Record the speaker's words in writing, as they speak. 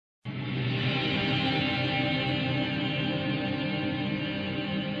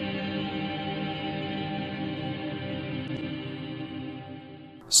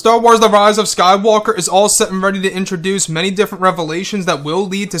Star Wars The Rise of Skywalker is all set and ready to introduce many different revelations that will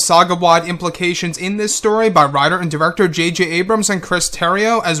lead to saga-wide implications in this story by writer and director J.J. Abrams and Chris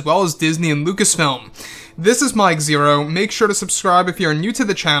Terrio, as well as Disney and Lucasfilm. This is Mike Zero. Make sure to subscribe if you're new to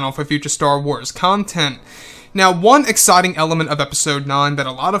the channel for future Star Wars content. Now, one exciting element of Episode 9 that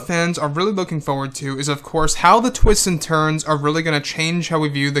a lot of fans are really looking forward to is, of course, how the twists and turns are really going to change how we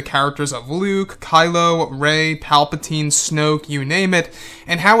view the characters of Luke, Kylo, Rey, Palpatine, Snoke, you name it,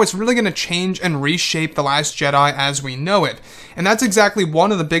 and how it's really going to change and reshape The Last Jedi as we know it. And that's exactly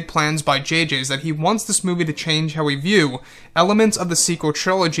one of the big plans by JJ, is that he wants this movie to change how we view elements of the sequel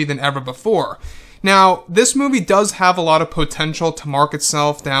trilogy than ever before. Now, this movie does have a lot of potential to mark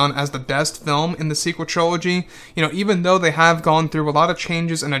itself down as the best film in the sequel trilogy, even though they have gone through a lot of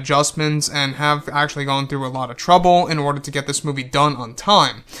changes and adjustments and have actually gone through a lot of trouble in order to get this movie done on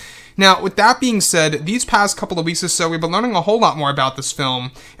time. Now, with that being said, these past couple of weeks or so, we've been learning a whole lot more about this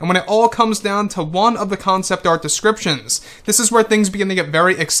film, and when it all comes down to one of the concept art descriptions, this is where things begin to get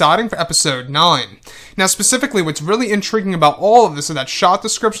very exciting for Episode 9. Now, specifically, what's really intriguing about all of this are that shot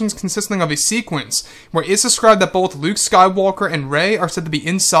descriptions consisting of a sequence where it's described that both Luke Skywalker and Rey are said to be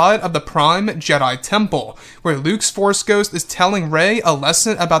inside of the Prime Jedi Temple, where Luke's Force Ghost is telling Rey a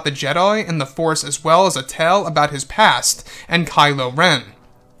lesson about the Jedi and the Force, as well as a tale about his past and Kylo Ren.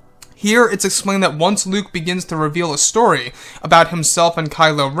 Here, it's explained that once Luke begins to reveal a story about himself and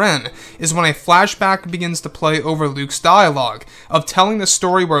Kylo Ren, is when a flashback begins to play over Luke's dialogue, of telling the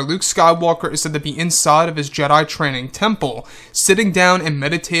story where Luke Skywalker is said to be inside of his Jedi training temple, sitting down and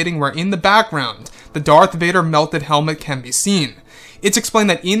meditating, where in the background, the Darth Vader melted helmet can be seen. It's explained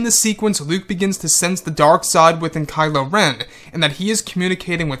that in the sequence, Luke begins to sense the dark side within Kylo Ren, and that he is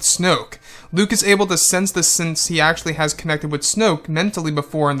communicating with Snoke. Luke is able to sense this since he actually has connected with Snoke mentally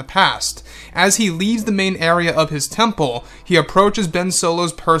before in the past. As he leaves the main area of his temple, he approaches Ben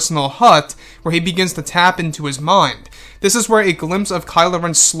Solo's personal hut, where he begins to tap into his mind. This is where a glimpse of Kylo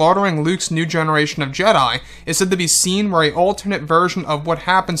Ren slaughtering Luke's new generation of Jedi is said to be seen, where an alternate version of what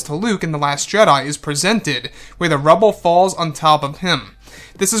happens to Luke in The Last Jedi is presented, where the rubble falls on top of him.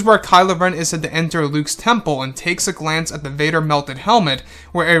 This is where Kylo Ren is said to enter Luke's temple and takes a glance at the Vader melted helmet,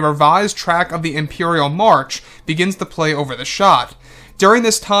 where a revised track of the Imperial March begins to play over the shot. During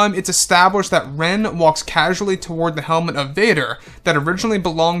this time, it's established that Ren walks casually toward the helmet of Vader that originally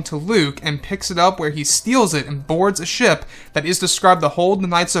belonged to Luke and picks it up, where he steals it and boards a ship that is described to hold the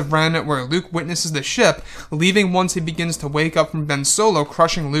Knights of Ren, where Luke witnesses the ship leaving once he begins to wake up from Ben Solo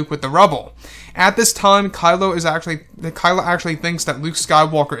crushing Luke with the rubble. At this time, Kylo actually thinks that Luke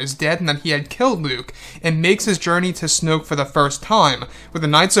Skywalker is dead and that he had killed Luke, and makes his journey to Snoke for the first time, where the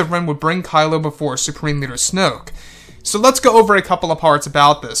Knights of Ren would bring Kylo before Supreme Leader Snoke. So let's go over a couple of parts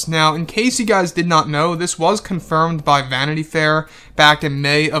about this. Now, in case you guys did not know, this was confirmed by Vanity Fair back in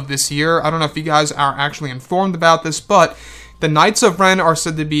May of this year. I don't know if you guys are actually informed about this, but the Knights of Ren are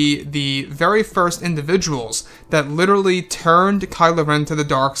said to be the very first individuals that literally turned Kylo Ren to the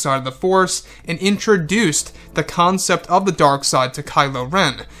dark side of the Force and introduced the concept of the dark side to Kylo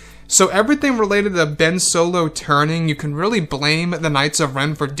Ren. So everything related to Ben Solo turning, you can really blame the Knights of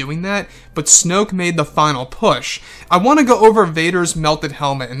Ren for doing that, but Snoke made the final push. I want to go over Vader's melted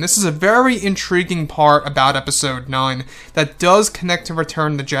helmet, and this is a very intriguing part about Episode 9 that does connect to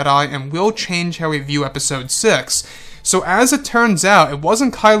Return of the Jedi and will change how we view Episode 6. So as it turns out, it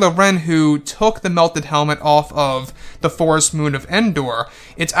wasn't Kylo Ren who took the melted helmet off of the forest moon of Endor.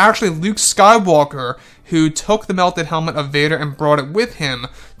 It's actually Luke Skywalker who took the melted helmet of Vader and brought it with him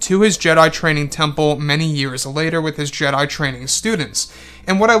to his Jedi training temple many years later with his Jedi training students.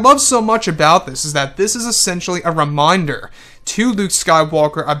 And what I love so much about this is that this is essentially a reminder to Luke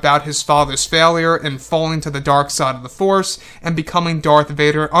Skywalker about his father's failure in falling to the dark side of the Force and becoming Darth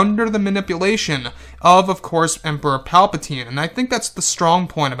Vader under the manipulation of course, Emperor Palpatine. And I think that's the strong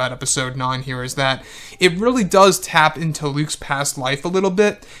point about Episode 9 here, is that it really does tap into Luke's past life a little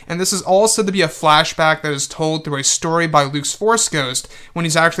bit, and this is all said to be a flashback that is told through a story by Luke's Force Ghost when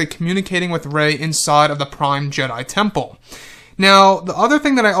he's actually communicating with Rey inside of the Prime Jedi Temple. Now, the other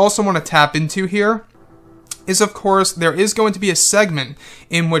thing that I also want to tap into here is, of course, there is going to be a segment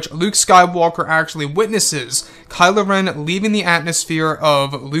in which Luke Skywalker actually witnesses Kylo Ren leaving the atmosphere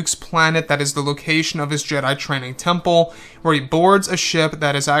of Luke's planet that is the location of his Jedi training temple, where he boards a ship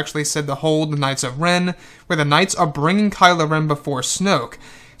that is actually said to hold the Knights of Ren, where the Knights are bringing Kylo Ren before Snoke.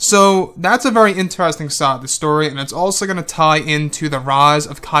 So that's a very interesting side of the story, and it's also going to tie into the Rise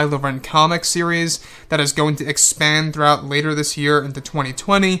of Kylo Ren comic series that is going to expand throughout later this year into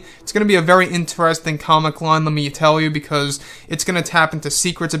 2020. It's going to be a very interesting comic line, let me tell you, because it's going to tap into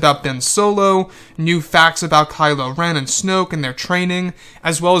secrets about Ben Solo, new facts about Kylo Ren and Snoke and their training,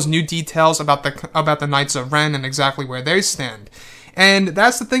 as well as new details about the Knights of Ren and exactly where they stand. And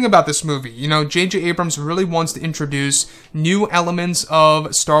that's the thing about this movie. You know, J.J. Abrams really wants to introduce new elements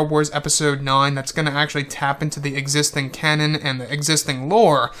of Star Wars Episode 9 that's going to actually tap into the existing canon and the existing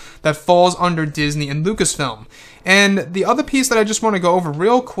lore that falls under Disney and Lucasfilm. And the other piece that I just want to go over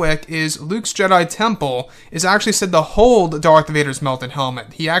real quick is Luke's Jedi Temple is actually said to hold Darth Vader's melted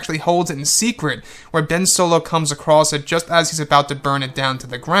helmet. He actually holds it in secret, where Ben Solo comes across it just as he's about to burn it down to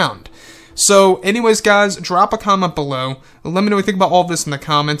the ground. So, anyways, guys, drop a comment below. Let me know what you think about all of this in the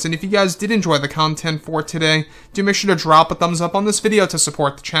comments. And if you guys did enjoy the content for today, do make sure to drop a thumbs up on this video to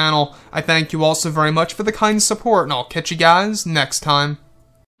support the channel. I thank you all so very much for the kind support, and I'll catch you guys next time.